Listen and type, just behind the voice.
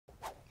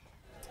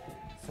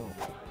So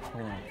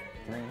we're gonna have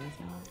 3 rings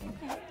now.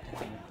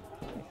 Okay.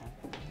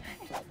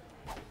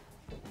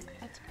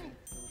 That's great.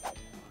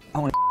 I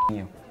want to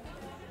you.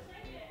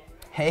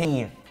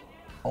 Hey,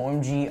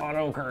 OMG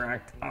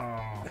autocorrect.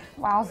 Oh.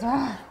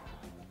 Wowza.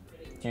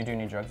 Do you do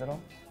any drugs at all?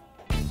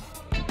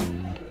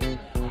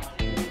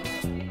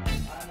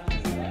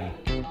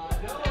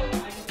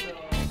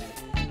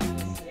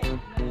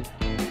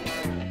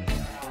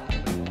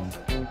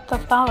 The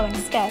following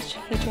sketch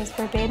features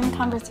verbatim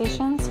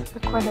conversations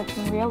recorded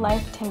from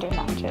real-life Tinder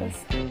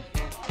matches.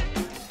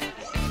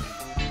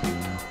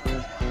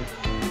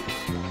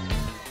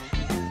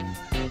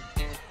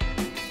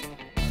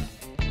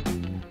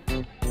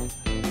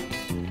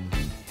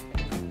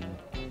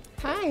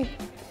 Hi.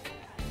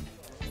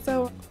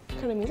 So, what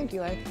kind of music do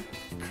you like?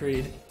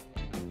 Creed.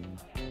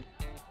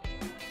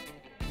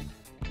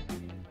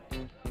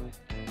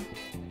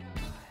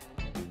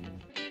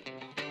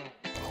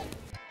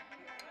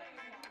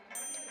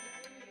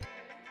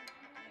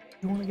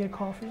 You want to get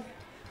coffee?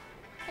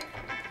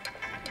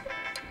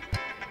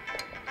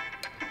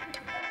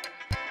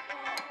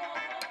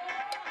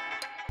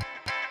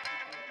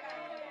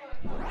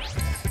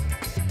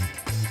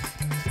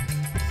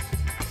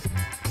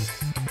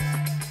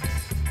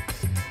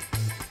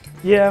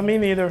 Yeah, me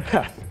neither.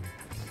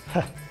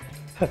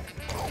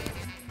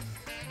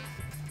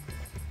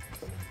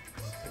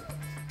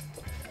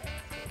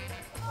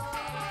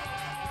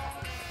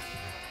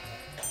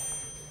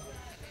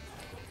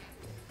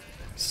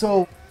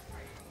 So,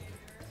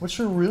 what's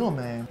your real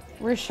name?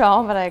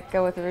 Rochelle, but I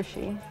go with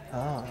Rushi.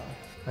 Ah,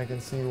 I can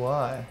see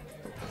why.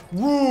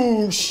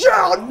 Rule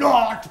shall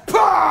not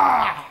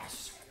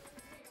pass!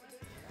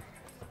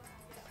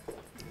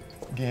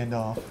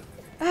 Gandalf.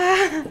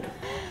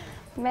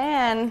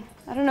 Man,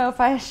 I don't know if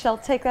I shall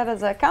take that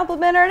as a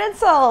compliment or an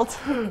insult.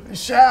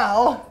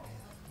 Shall?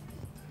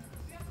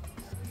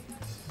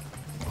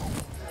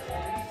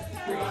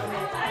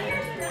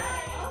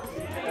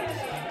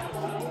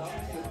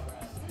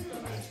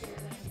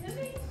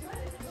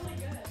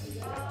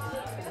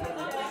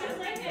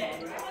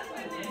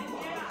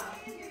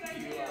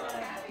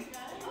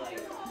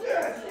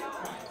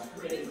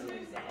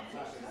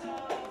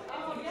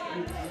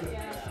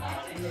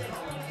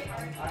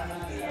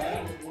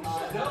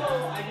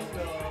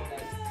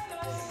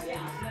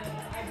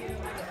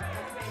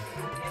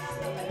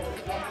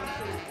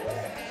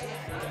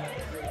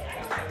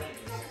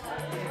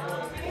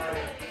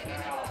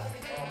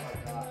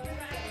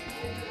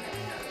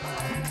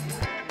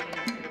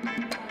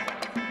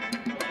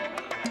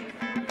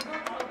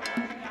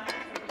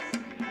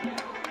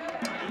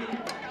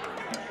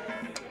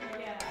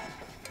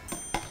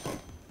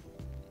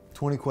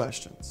 "20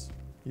 questions.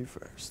 You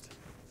first."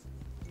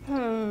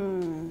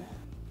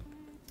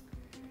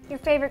 Your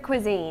favorite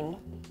cuisine?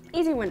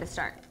 Easy one to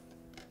start.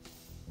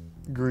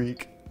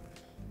 Greek.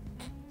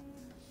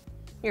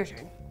 Your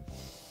turn.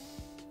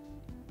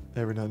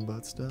 Ever done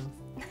butt stuff?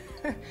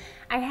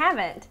 I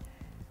haven't.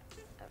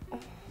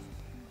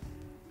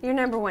 Your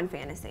 #1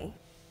 fantasy?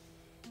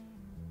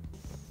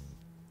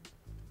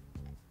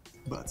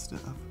 Butt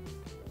stuff.